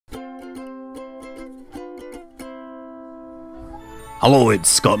Hello, it's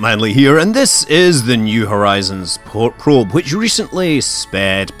Scott Manley here, and this is the New Horizons probe, which recently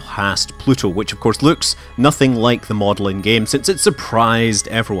sped past Pluto, which of course looks nothing like the model in game since it surprised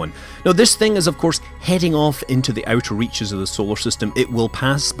everyone. Now this thing is of course heading off into the outer reaches of the solar system. It will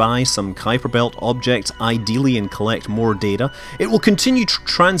pass by some Kuiper Belt objects, ideally, and collect more data. It will continue to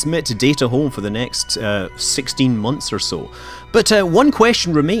transmit data home for the next 16 months or so. But one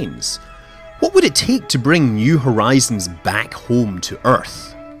question remains. What would it take to bring New Horizons back home to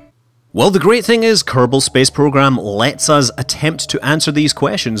Earth? Well, the great thing is Kerbal Space Program lets us attempt to answer these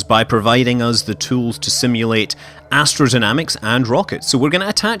questions by providing us the tools to simulate astrodynamics and rockets. So we're going to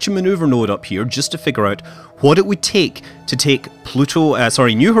attach a maneuver node up here just to figure out what it would take to take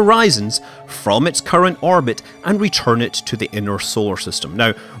New Horizons from its current orbit and return it to the inner solar system.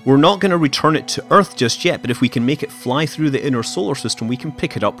 Now, we're not going to return it to Earth just yet, but if we can make it fly through the inner solar system, we can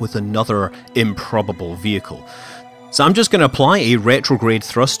pick it up with another improbable vehicle. So I'm just going to apply a retrograde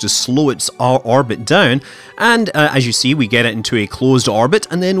thrust to slow its orbit down, and as you see, we get it into a closed orbit,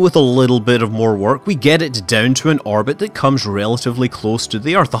 and then with a little bit of more work, we get it down to an orbit that comes relatively close to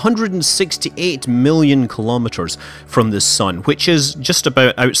the Earth, 168 million kilometers from the Sun, which is just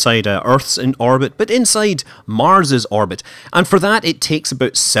about outside Earth's orbit, but inside Mars's orbit. And for that, it takes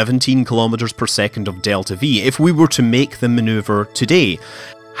about 17 kilometers per second of delta V if we were to make the maneuver today.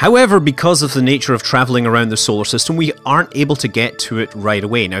 However, because of the nature of travelling around the solar system, we aren't able to get to it right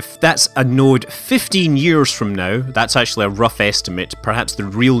away. Now, if that's a node 15 years from now, that's actually a rough estimate, perhaps the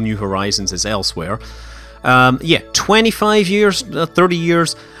real New Horizons is elsewhere. 25 years, 30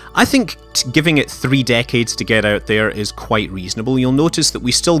 years, I think giving it 3 decades to get out there is quite reasonable. You'll notice that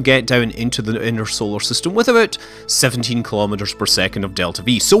we still get down into the inner solar system with about 17 kilometers per second of delta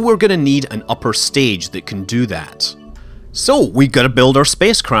V, so we're going to need an upper stage that can do that. So, we've got to build our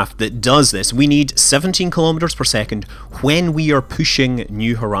spacecraft that does this. We need 17 kilometers per second when we are pushing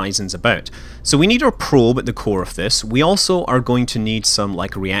New Horizons about. So we need our probe at the core of this. We also are going to need some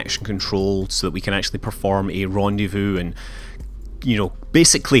reaction control so that we can actually perform a rendezvous and,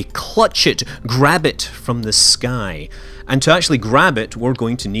 basically clutch it, grab it from the sky. And to actually grab it, we're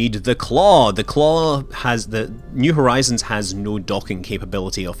going to need the claw. The New Horizons has no docking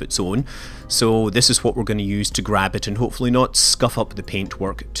capability of its own, so this is what we're going to use to grab it and hopefully not scuff up the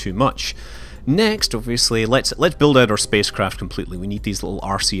paintwork too much. Next, obviously, let's build out our spacecraft completely. We need these little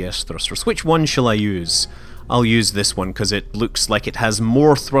RCS thrusters. Which one shall I use? I'll use this one because it looks like it has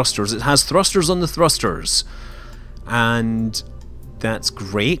more thrusters. It has thrusters on the thrusters. And that's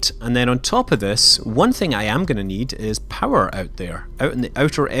great. And then on top of this, one thing I am going to need is power out there. Out in the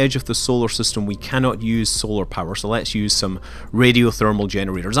outer edge of the solar system, we cannot use solar power, so let's use some radiothermal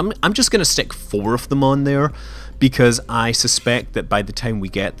generators. I'm just going to stick 4 of them on there because I suspect that by the time we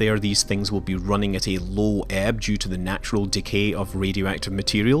get there, these things will be running at a low ebb due to the natural decay of radioactive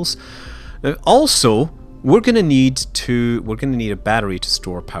materials. Now, also, we're gonna need a battery to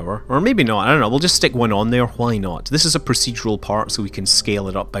store power, or maybe not, I don't know, we'll just stick one on there, why not? This is a procedural part, so we can scale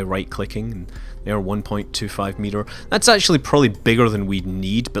it up by right-clicking, and they're 1.25 meter. That's actually probably bigger than we'd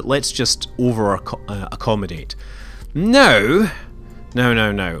need, but let's just accommodate. No,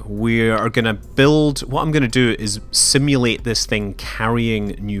 we are gonna build, what I'm gonna do is simulate this thing carrying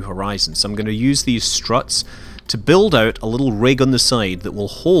New Horizons. So I'm gonna use these struts to build out a little rig on the side that will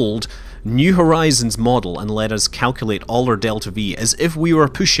hold New Horizons model and let us calculate all our delta V as if we were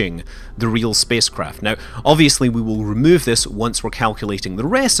pushing the real spacecraft. Now, obviously we will remove this once we're calculating the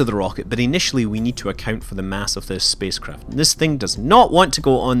rest of the rocket, but initially we need to account for the mass of this spacecraft. And this thing does not want to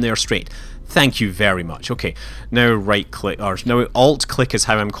go on there straight. Thank you very much. Okay, now right-click, or now Alt-click is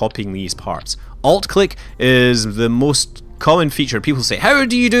how I'm copying these parts. Alt-click is the most common feature. People say, how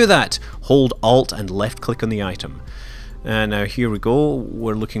do you do that? Hold Alt and left-click on the item. And now here we go,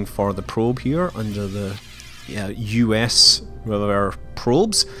 we're looking for the probe here under the US of our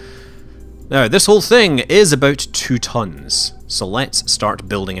probes. Now this whole thing is about 2 tons, so let's start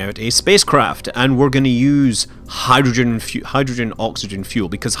building out a spacecraft, and we're going to use hydrogen-oxygen fuel,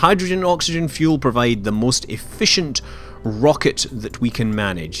 because hydrogen-oxygen fuel provide the most efficient rocket that we can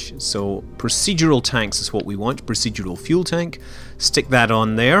manage. So procedural tanks is what we want, procedural fuel tank, stick that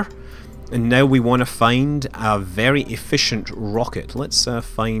on there. And now we want to find a very efficient rocket. Let's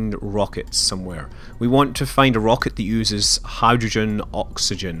find rockets somewhere. We want to find a rocket that uses hydrogen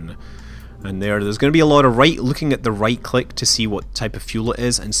oxygen. And there's going to be a lot of looking at the right click to see what type of fuel it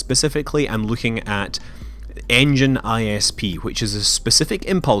is. And specifically, I'm looking at engine ISP, which is a specific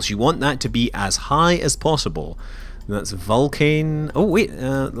impulse. You want that to be as high as possible. That's Vulcan. Oh wait,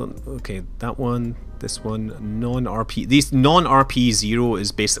 okay, that one, this one, non-RP. These non-RP 0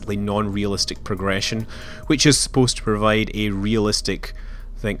 is basically non-realistic progression, which is supposed to provide a realistic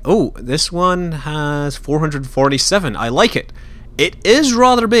thing. Oh, this one has 447. I like it. It is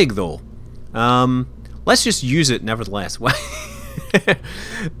rather big though. Let's just use it nevertheless.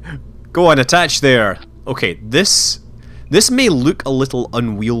 Go on, attach there. Okay, this may look a little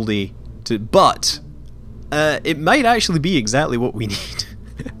unwieldy, but it might actually be exactly what we need.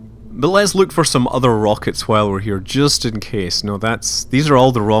 But let's look for some other rockets while we're here, just in case. No, these are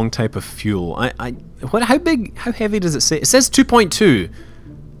all the wrong type of fuel. How big, how heavy does it say? It says 2.2.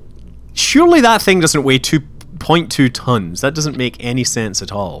 Surely that thing doesn't weigh 2.2 tons. That doesn't make any sense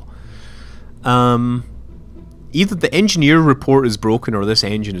at all. Either the engineer report is broken or this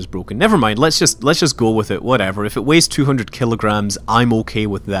engine is broken. Never mind, let's just go with it, whatever. If it weighs 200 kilograms, I'm okay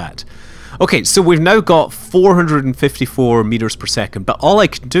with that. Okay, so we've now got 454 meters per second, but all I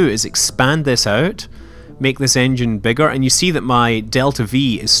can do is expand this out, make this engine bigger, and you see that my delta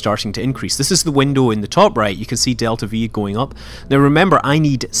V is starting to increase. This is the window in the top right. You can see delta V going up. Now remember, I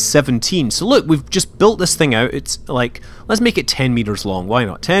need 17. So look, we've just built this thing out. It's like, let's make it 10 meters long. Why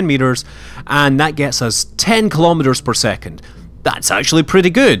not? 10 meters, and that gets us 10 kilometers per second. That's actually pretty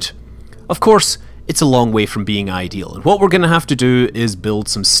good. Of course, it's a long way from being ideal, and what we're going to have to do is build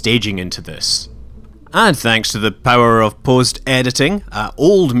some staging into this. And thanks to the power of post-editing,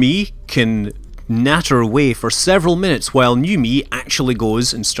 old me can natter away for several minutes while new me actually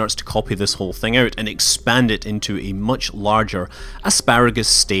goes and starts to copy this whole thing out and expand it into a much larger asparagus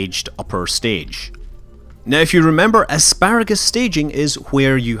staged upper stage. Now if you remember, asparagus staging is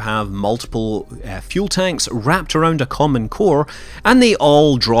where you have multiple fuel tanks wrapped around a common core, and they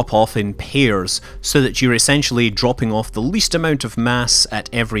all drop off in pairs, so that you're essentially dropping off the least amount of mass at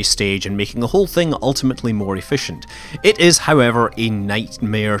every stage and making the whole thing ultimately more efficient. It is, however, a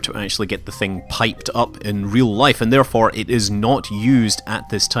nightmare to actually get the thing piped up in real life, and therefore it is not used at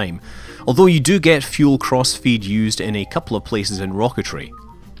this time. Although you do get fuel crossfeed used in a couple of places in rocketry.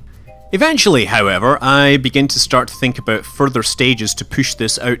 Eventually, however, I begin to start to think about further stages to push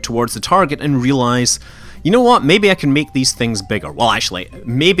this out towards the target and realise, you know what, maybe I can make these things bigger. Well, actually,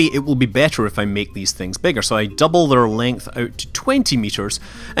 maybe it will be better if I make these things bigger. So I double their length out to 20 meters,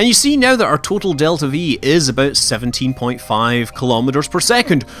 and you see now that our total delta V is about 17.5 kilometers per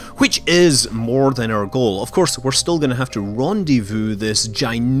second, which is more than our goal. Of course, we're still going to have to rendezvous this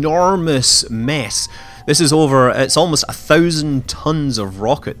ginormous mess. This is it's almost 1,000 tons of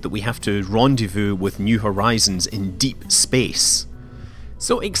rocket that we have to rendezvous with New Horizons in deep space.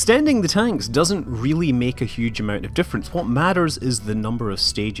 So extending the tanks doesn't really make a huge amount of difference. What matters is the number of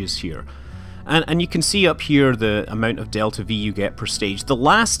stages here. And you can see up here the amount of delta V you get per stage. The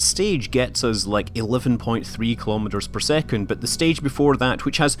last stage gets us like 11.3 kilometers per second, but the stage before that,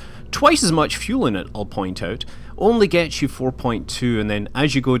 which has twice as much fuel in it, I'll point out, only gets you 4.2, and then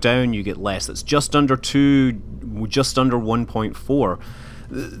as you go down you get less. That's just under 2, just under 1.4.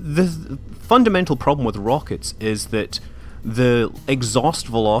 The fundamental problem with rockets is that the exhaust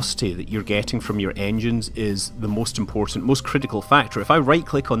velocity that you're getting from your engines is the most important, most critical factor. If I right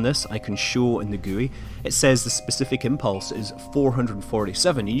click on this, I can show in the GUI, it says the specific impulse is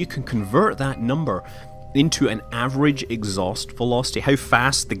 447, and you can convert that number into an average exhaust velocity, how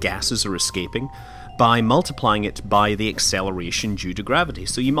fast the gases are escaping, by multiplying it by the acceleration due to gravity.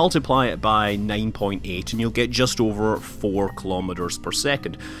 So you multiply it by 9.8 and you'll get just over 4 kilometers per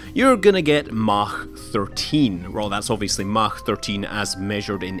second. You're gonna get Mach 13. Well, that's obviously Mach 13 as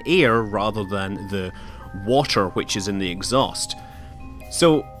measured in air rather than the water which is in the exhaust.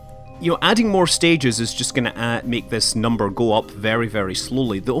 So, you know, adding more stages is just gonna make this number go up very, very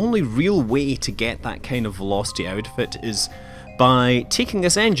slowly. The only real way to get that kind of velocity out of it is by taking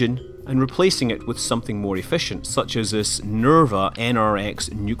this engine and replacing it with something more efficient, such as this Nerva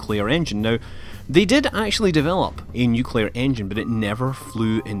NRX nuclear engine. Now, they did actually develop a nuclear engine, but it never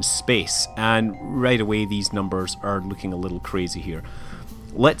flew in space, and right away these numbers are looking a little crazy here.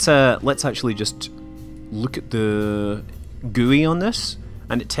 Let's actually just look at the GUI on this,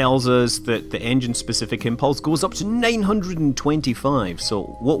 and it tells us that the engine specific impulse goes up to 925. So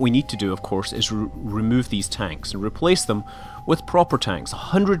what we need to do, of course, is remove these tanks and replace them with proper tanks.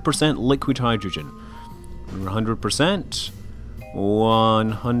 100% liquid hydrogen. 100%.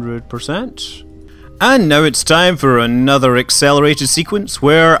 100%. And now it's time for another accelerated sequence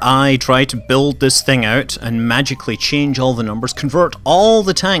where I try to build this thing out and magically change all the numbers, convert all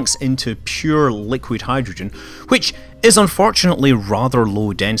the tanks into pure liquid hydrogen, which is unfortunately rather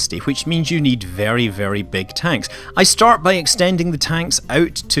low density, which means you need very, very big tanks. I start by extending the tanks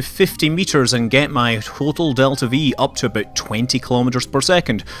out to 50 meters and get my total delta V up to about 20 kilometers per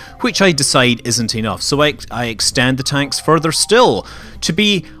second, which I decide isn't enough, so I extend the tanks further still to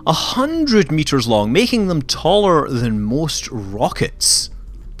be 100 meters long, making them taller than most rockets.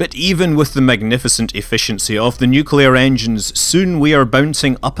 But even with the magnificent efficiency of the nuclear engines, soon we are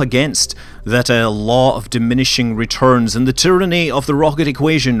bouncing up against that law of diminishing returns, and the tyranny of the rocket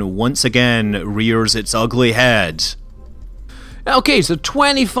equation once again rears its ugly head. Okay, so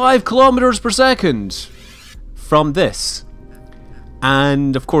 25 kilometers per second from this.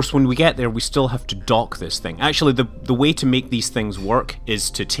 And of course when we get there we still have to dock this thing. Actually the way to make these things work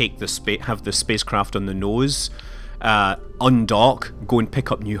is to take have the spacecraft on the nose, undock, go and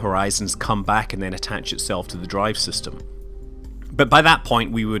pick up New Horizons, come back and then attach itself to the drive system. But by that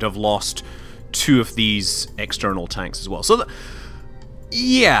point we would have lost 2 of these external tanks as well. So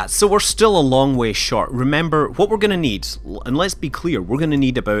yeah, so we're still a long way short. Remember what we're going to need, and let's be clear, we're going to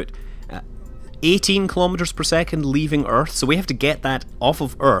need about 18 kilometers per second leaving Earth, so we have to get that off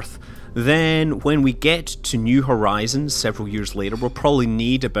of Earth. Then when we get to New Horizons several years later, we'll probably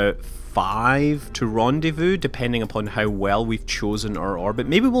need about 5 to rendezvous, depending upon how well we've chosen our orbit.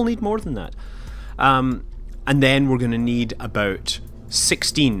 Maybe we'll need more than that. And then we're going to need about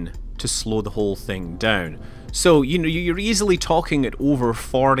 16 to slow the whole thing down. So, you know, you're easily talking at over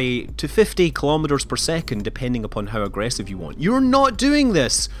 40 to 50 kilometers per second, depending upon how aggressive you want. You're not doing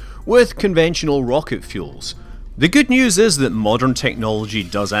this with conventional rocket fuels. The good news is that modern technology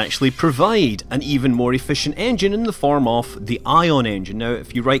does actually provide an even more efficient engine in the form of the ion engine. Now,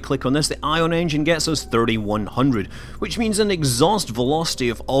 if you right click on this, the ion engine gets us 3100, which means an exhaust velocity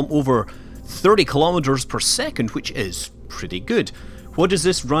of over 30 kilometers per second, which is pretty good. What does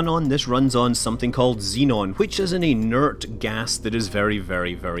this run on? This runs on something called xenon, which is an inert gas that is very,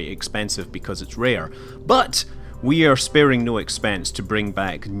 very, very expensive because it's rare. But we are sparing no expense to bring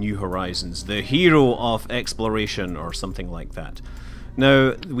back New Horizons, the hero of exploration, or something like that.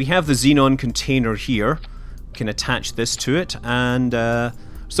 Now, we have the xenon container here. We can attach this to it, and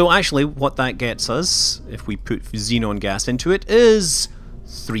so actually what that gets us, if we put xenon gas into it, is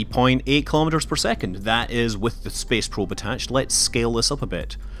 3.8 kilometers per second. That is with the space probe attached. Let's scale this up a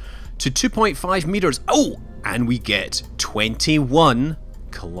bit to 2.5 meters. Oh, and we get 21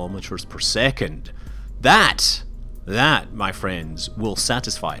 kilometers per second. That, my friends, will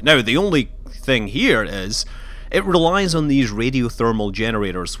satisfy. Now, the only thing here is it relies on these radiothermal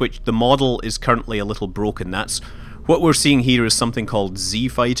generators, which the model is currently a little broken. That's what we're seeing here is something called Z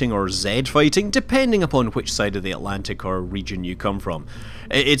fighting or Z fighting, depending upon which side of the Atlantic or region you come from.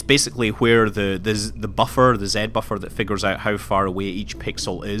 It's basically where the buffer, the Z buffer that figures out how far away each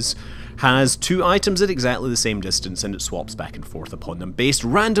pixel is, has 2 items at exactly the same distance, and it swaps back and forth upon them based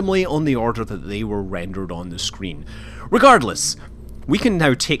randomly on the order that they were rendered on the screen. Regardless, we can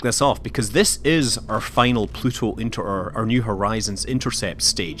now take this off because this is our final Pluto our New Horizons intercept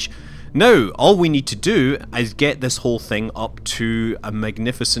stage. Now, all we need to do is get this whole thing up to a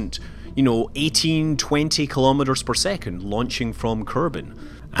magnificent, you know, 18-20 kilometers per second launching from Kerbal.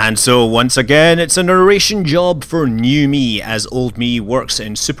 And so, once again, it's a narration job for new me, as old me works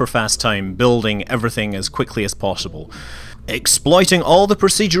in super fast time, building everything as quickly as possible, exploiting all the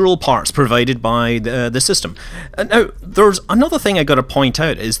procedural parts provided by the system. Now, there's another thing I gotta point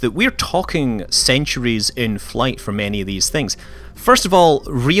out, is that we're talking centuries in flight for many of these things. First of all,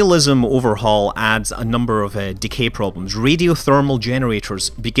 Realism Overhaul adds a number of decay problems. Radiothermal generators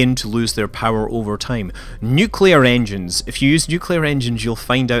begin to lose their power over time. Nuclear engines, if you use nuclear engines, you'll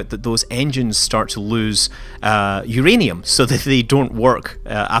find out that those engines start to lose uranium, so that they don't work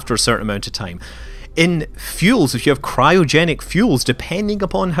after a certain amount of time. In fuels, if you have cryogenic fuels, depending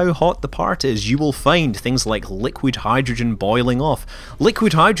upon how hot the part is, you will find things like liquid hydrogen boiling off.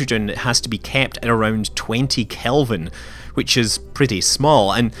 Liquid hydrogen has to be kept at around 20 Kelvin, which is pretty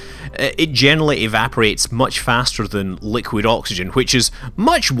small, and it generally evaporates much faster than liquid oxygen, which is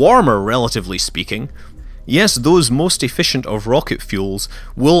much warmer, relatively speaking. Yes, those most efficient of rocket fuels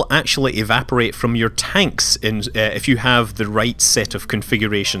will actually evaporate from your tanks if you have the right set of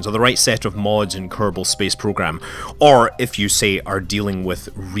configurations or the right set of mods in Kerbal Space Program, or if you, say, are dealing with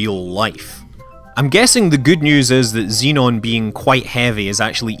real life. I'm guessing the good news is that xenon being quite heavy is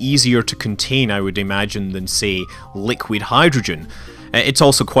actually easier to contain, I would imagine, than, say, liquid hydrogen. It's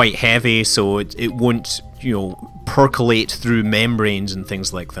also quite heavy, so it won't, you know, percolate through membranes and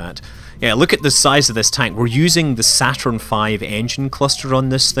things like that. Yeah, look at the size of this tank. We're using the Saturn V engine cluster on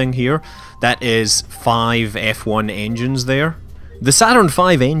this thing here. That is 5 F1 engines there. The Saturn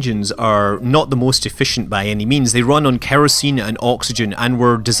V engines are not the most efficient by any means. They run on kerosene and oxygen and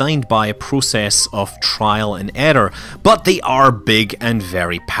were designed by a process of trial and error, but they are big and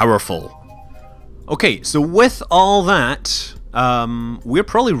very powerful. Okay, so with all that, we're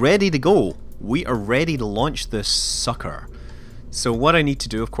probably ready to go. We are ready to launch this sucker. So what I need to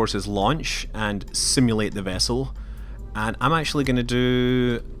do, of course, is launch and simulate the vessel. And I'm actually going to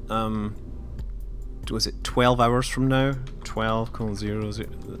do, was it 12 hours from now?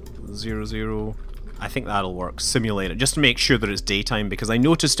 12:00. I think that'll work. Simulate it, just to make sure that it's daytime, because I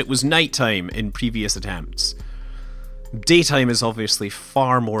noticed it was nighttime in previous attempts. Daytime is obviously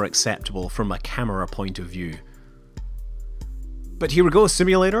far more acceptable from a camera point of view. But here we go,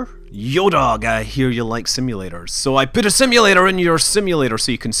 simulator. Yo dog, I hear you like simulators. So I put a simulator in your simulator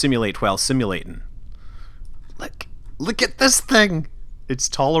so you can simulate while simulating. Look at this thing! It's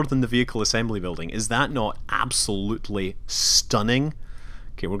taller than the vehicle assembly building. Is that not absolutely stunning?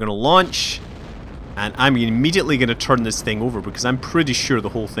 Okay, we're gonna launch, and I'm immediately gonna turn this thing over because I'm pretty sure the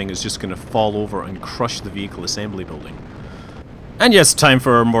whole thing is just gonna fall over and crush the vehicle assembly building. And yes, time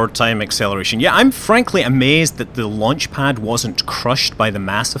for more time acceleration. Yeah, I'm frankly amazed that the launch pad wasn't crushed by the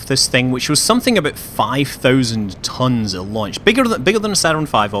mass of this thing, which was something about 5,000 tons at launch. Bigger than a Saturn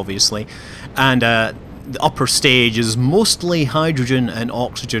V, obviously. And the upper stage is mostly hydrogen and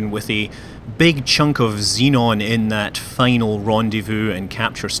oxygen with a big chunk of xenon in that final rendezvous and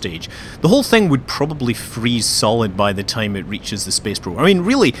capture stage. The whole thing would probably freeze solid by the time it reaches the space probe. I mean,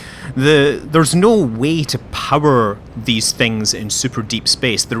 really, there's no way to power these things in super deep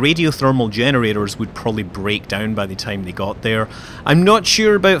space. The radiothermal generators would probably break down by the time they got there. I'm not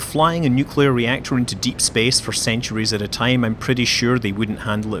sure about flying a nuclear reactor into deep space for centuries at a time. I'm pretty sure they wouldn't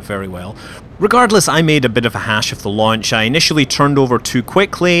handle it very well. Regardless, I made a bit of a hash of the launch. I initially turned over too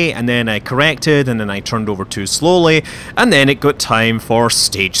quickly, and then I corrected, and then I turned over too slowly, and then it got time for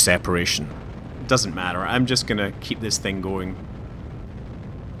stage separation. Doesn't matter, I'm just gonna keep this thing going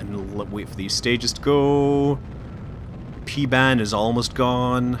and wait for these stages to go. P-band is almost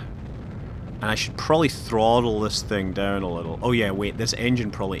gone, and I should probably throttle this thing down a little. Oh yeah, wait, this engine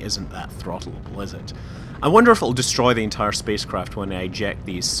probably isn't that throttleable, is it? I wonder if it'll destroy the entire spacecraft when I eject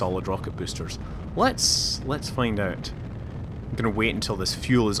these solid rocket boosters. Let's find out. I'm gonna wait until this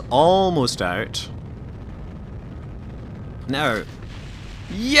fuel is almost out. Now,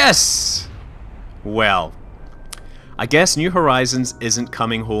 yes! Well, I guess New Horizons isn't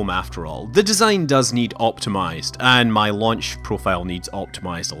coming home after all. The design does need optimized, and my launch profile needs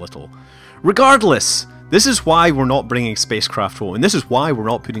optimized a little. Regardless, this is why we're not bringing spacecraft home, and this is why we're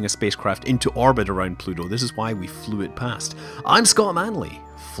not putting a spacecraft into orbit around Pluto. This is why we flew it past. I'm Scott Manley.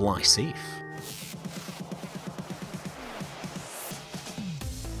 Fly safe.